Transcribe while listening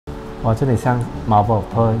哇，这里像 marble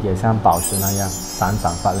和也像宝石那样闪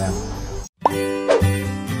闪发亮。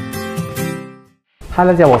嗨，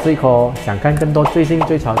大家好，我是 iko， 想看更多最新、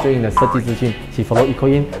最潮、最硬的设计资讯，请 follow iko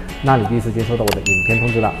in， 那你第一时间收到我的影片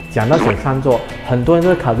通知了。讲到选餐桌，很多人都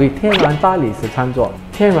会考虑天然大理石餐桌。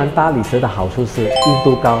天然大理石的好处是硬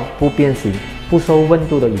度高、不变形、不受温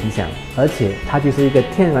度的影响，而且它就是一个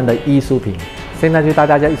天然的艺术品。现在就带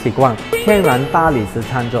大家一起逛天然大理石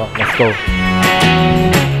餐桌 ，Let's go！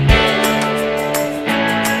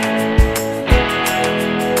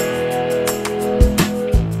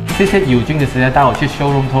 谢谢友军的时间带我去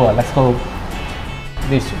showroom tour。Let's go.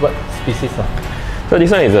 This what species? So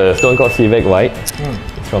this one is a stone called Civic White.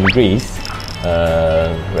 It's from Greece.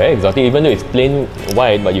 Very exotic. Even though it's plain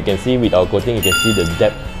white, but you can see with our coating, you can see the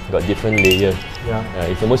depth. Got different layers. Yeah.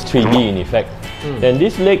 It's almost 3D in effect. Then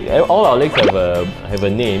this leg, all our legs have a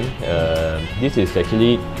name. This is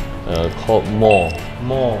actually called More.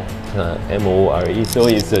 M-O-O-R-E. So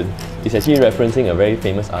it's actually referencing a very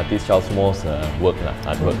famous artist, Charles Moore's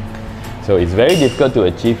artwork. So it's very difficult to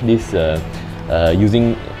achieve this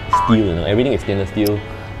using steel. You know, everything is stainless steel,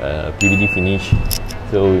 PVD finish.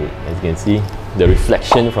 So as you can see, the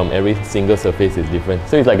reflection from every single surface is different.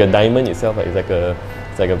 So it's like a diamond itself. It's like a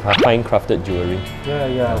fine crafted jewelry.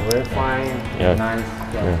 Yeah, very fine, nice.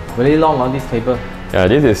 Yeah. Very long on this table. Yeah,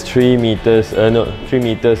 this is 3 meters. 3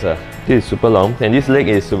 meters. This is super long, and this leg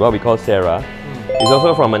is what we call Sarah. It's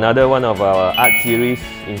also from another one of our art series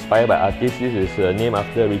inspired by artists. This is named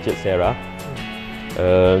after Richard Serra.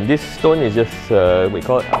 This stone is just we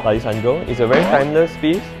call it Alessandro. It's a very timeless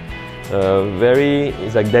piece.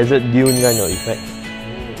 It's like desert dune kind of effect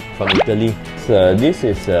from Italy. So, this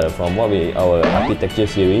is from our architecture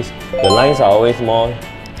series. The lines are always more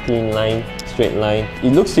clean line, straight line.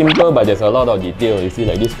 It looks simple, but there's a lot of detail. You see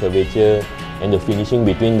like this curvature and the finishing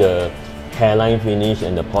between the hairline finish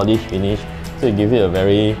and the polish finish. So it gives it a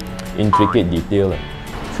very intricate detail.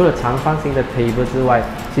 除了长方形的 table 之外，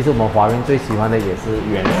其实我们华人最喜欢的也是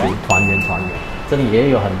圆形，团圆。这里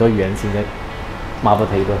也有很多圆形的 marble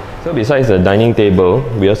table. So besides the dining table,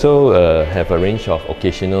 we also have a range of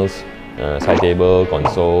occasionals, side table,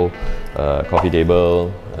 console, coffee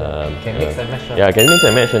table. Can mix and match. Yeah, can mix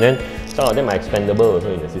and match, and then some of them are expandable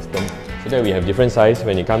also in the system. So that we have different size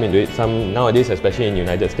when you come into it. Some nowadays, especially in the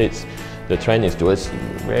United States, the trend is towards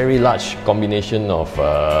very large combination of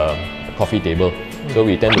coffee table. So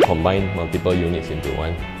we tend to combine multiple units into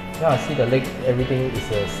one. Yeah, I see the leg, everything is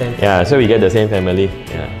the same. Yeah, so we get the same family.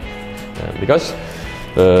 Yeah, because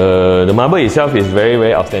the marble itself is very,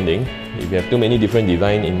 very outstanding. If you have too many different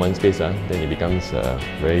designs in one space, then it becomes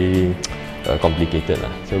very complicated.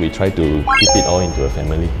 So we try to keep it all into a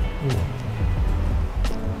family.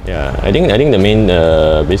 Yeah, I think the main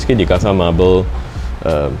basically Decasa marble.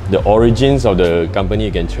 The origins of the company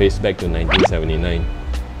you can trace back to 1979.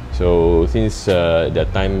 So since that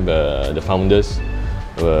time, the founders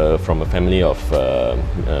were from a family of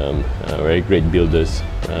very great builders,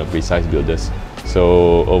 precise builders.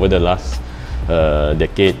 So over the last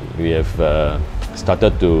decade, we have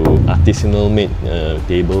started to artisanal made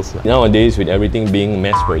tables. Nowadays, with everything being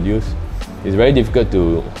mass produced, it's very difficult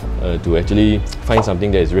to actually find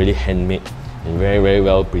something that is really handmade and very, very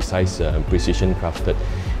well precision crafted.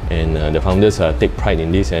 And the founders take pride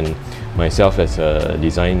in this, and myself as a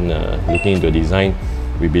looking into design,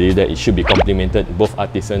 we believe that it should be complemented, both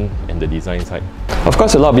artisan and the design side. Of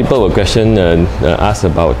course, a lot of people will question, ask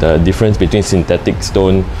about the difference between synthetic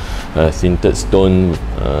stone, sintered stone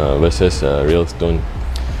versus real stone.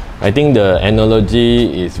 I think the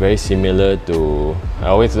analogy is very similar to, I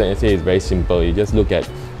always say it's very simple. You just look at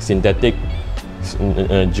synthetic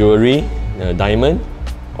jewelry, diamond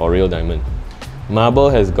or real diamond. Marble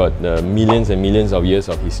has got millions and millions of years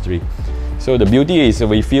of history. So the beauty is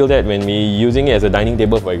we feel that when we using it as a dining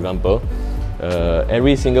table, for example,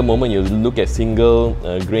 every single moment you look at single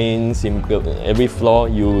grain, every flaw,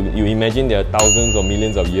 you imagine there are thousands or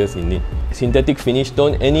millions of years in it. Synthetic finish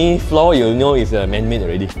stone, any flaw you know is man-made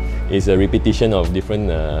already. It's a repetition of different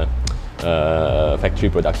factory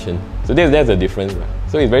production. So there's a difference.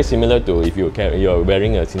 So it's very similar to if you're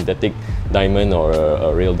wearing a synthetic diamond or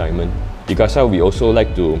a real diamond. Decasa, we also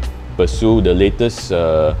like to pursue the latest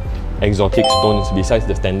exotic stones besides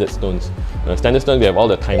the standard stones. Standard stones, we have all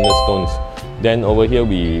the timeless stones. Then over here,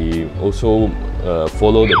 we also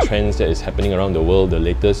follow the trends that is happening around the world, the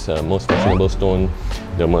latest, most fashionable stone.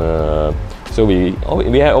 So we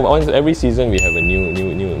have every season we have a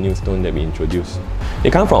new stone that we introduce. They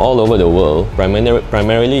come from all over the world.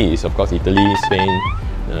 Primarily is of course Italy, Spain,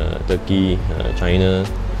 Turkey, China.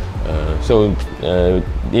 So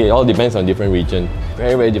it all depends on different region.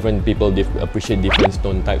 Very different people appreciate different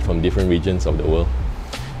stone types from different regions of the world.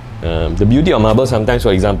 The beauty of marble sometimes,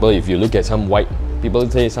 for example, if you look at some white, people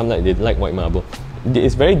say sometimes they like white marble.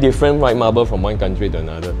 It's very different white marble from one country to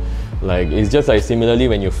another. Like it's just like similarly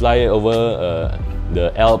when you fly over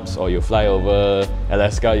the Alps or you fly over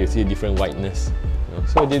Alaska, you see different whiteness.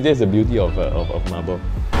 So this is the beauty of marble.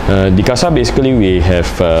 Decasa basically we have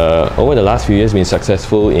over the last few years been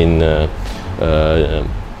successful in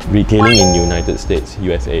retailing in United States,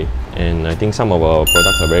 USA, and I think some of our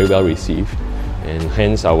products are very well received, and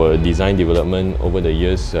hence our design development over the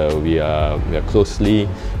years we are closely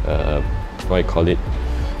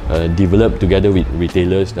developed together with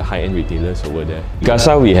retailers, the high-end retailers over there.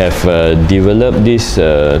 Decasa we have developed this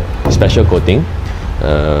special coating.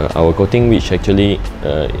 Our coating which actually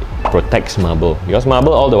protects marble, because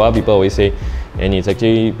marble all the while people always say, and it's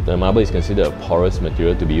actually marble is considered a porous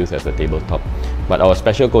material to be used as a tabletop, but our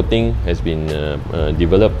special coating has been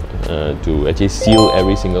developed to actually seal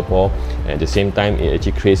every single pore. At the same time it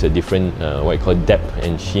actually creates a different what you call depth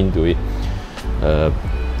and sheen to it.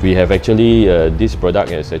 We have actually, this product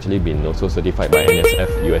has actually been also certified by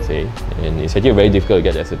NSF USA, and it's actually very difficult to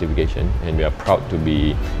get that certification, and we are proud to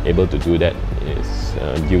be able to do that. It's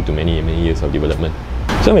due to many years of development.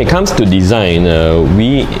 So when it comes to design,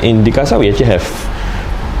 we in Decasa we actually have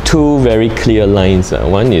two very clear lines.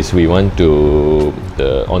 One is we want to,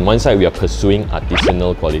 on one side we are pursuing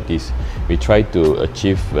artisanal qualities. We try to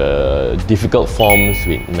achieve difficult forms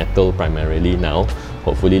with metal primarily now.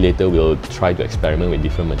 Hopefully later we'll try to experiment with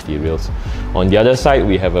different materials. On the other side,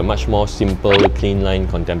 we have a much more simple, clean line,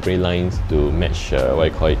 contemporary lines to match what I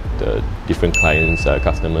call it, different clients,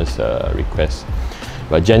 customers' requests.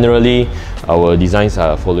 But generally, our designs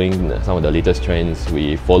are following some of the latest trends.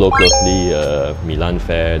 We follow closely Milan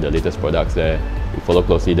Fair, the latest products there. We follow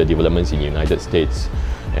closely the developments in the United States,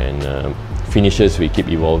 and finishes we keep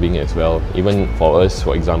evolving as well. Even for us,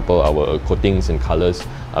 for example, our coatings and colors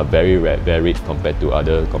are very varied compared to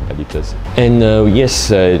other competitors. And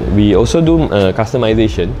yes, we also do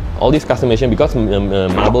customization. All this customization, because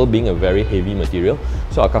marble being a very heavy material,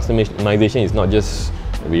 so our customization is not just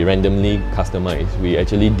we randomly customize. We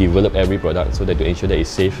actually develop every product so that to ensure that it's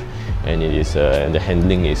safe and it is and the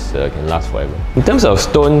handling is can last forever. In terms of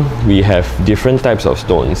stone, we have different types of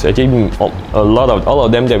stones. Actually, all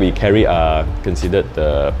of them that we carry are considered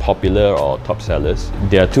popular or top sellers.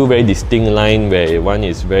 There are two very distinct lines, where one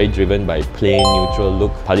is very driven by plain neutral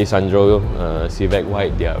look. Palisandro, Civet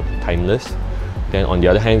White, they are timeless. Then on the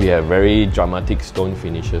other hand, we have very dramatic stone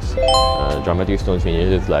finishes. Dramatic stone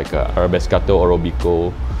finishes like Arabescato,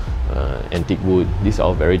 Orobico, antique wood. These are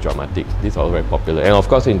all very dramatic. These are all very popular. And of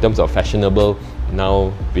course, in terms of fashionable,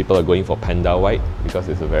 now people are going for Panda White because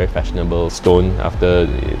it's a very fashionable stone. After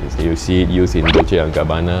you see it used in Dolce &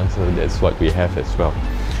 Gabbana, so that's what we have as well.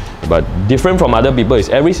 But different from other people is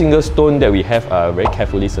every single stone that we have are very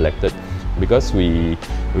carefully selected, because we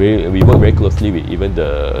work very closely with even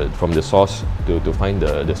from the source to find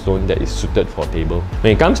the stone that is suited for table.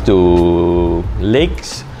 When it comes to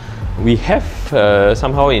lakes, we have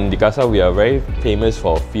somehow in Decasa we are very famous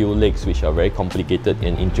for a few lakes which are very complicated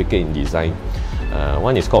and intricate in design.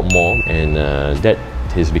 One is called Moor, and that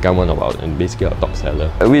has become one of our, basically our top seller.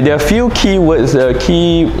 There are a few key words,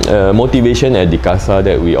 key motivation at Decasa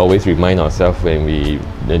that we always remind ourselves when we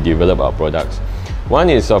develop our products. One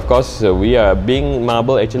is, of course,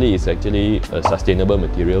 marble actually is actually a sustainable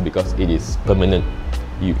material because it is permanent.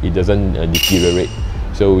 It doesn't deteriorate.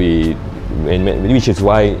 So which is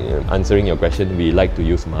why, answering your question, we like to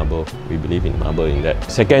use marble. We believe in marble in that.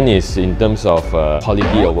 Second is in terms of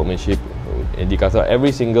quality of workmanship. In Decasa,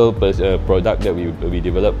 every single product that we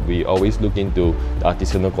develop, we always look into the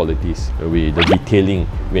artisanal qualities, the detailing.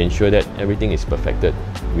 We ensure that everything is perfected.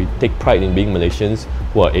 We take pride in being Malaysians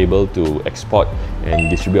who are able to export and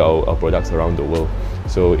distribute our products around the world.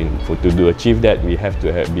 So to achieve that, we have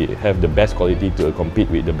to have the best quality to compete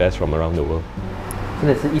with the best from around the world. 真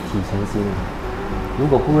的是一体成型，如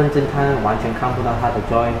果不认真看，完全看不到它的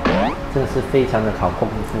joy， 真的是非常的考功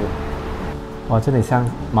夫。哇，这里像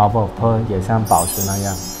marble pearl， 也像宝石那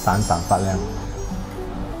样闪闪发亮。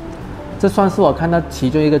这算是我看到其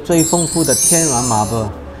中一个最丰富的天然 marble，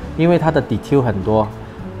 因为它的 detail 很多，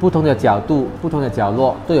不同的角度、不同的角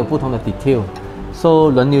落都有不同的 detail。So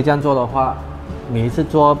轮流这样做的话，每一次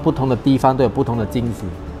做不同的地方都有不同的惊喜，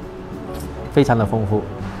非常的丰富。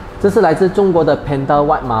这是来自中国的 Panda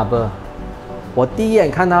White Marble， 我第一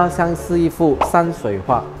眼看到像是一幅山水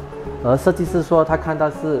画，而设计师说他看到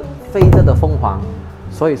是飞着的凤凰，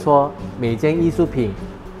所以说每件艺术品，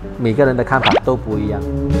每个人的看法都不一样。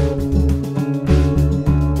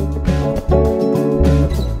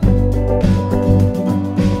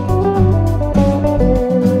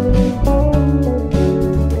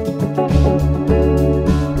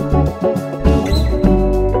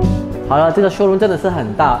好了，这个 showroom 真的是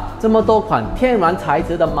很大，这么多款天然材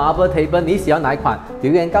质的 marble table， 你喜欢哪一款？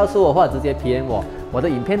留言告诉我，或者直接 PM 我。我的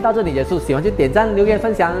影片到这里结束，喜欢就点赞、留言、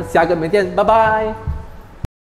分享，下个影片见，拜拜。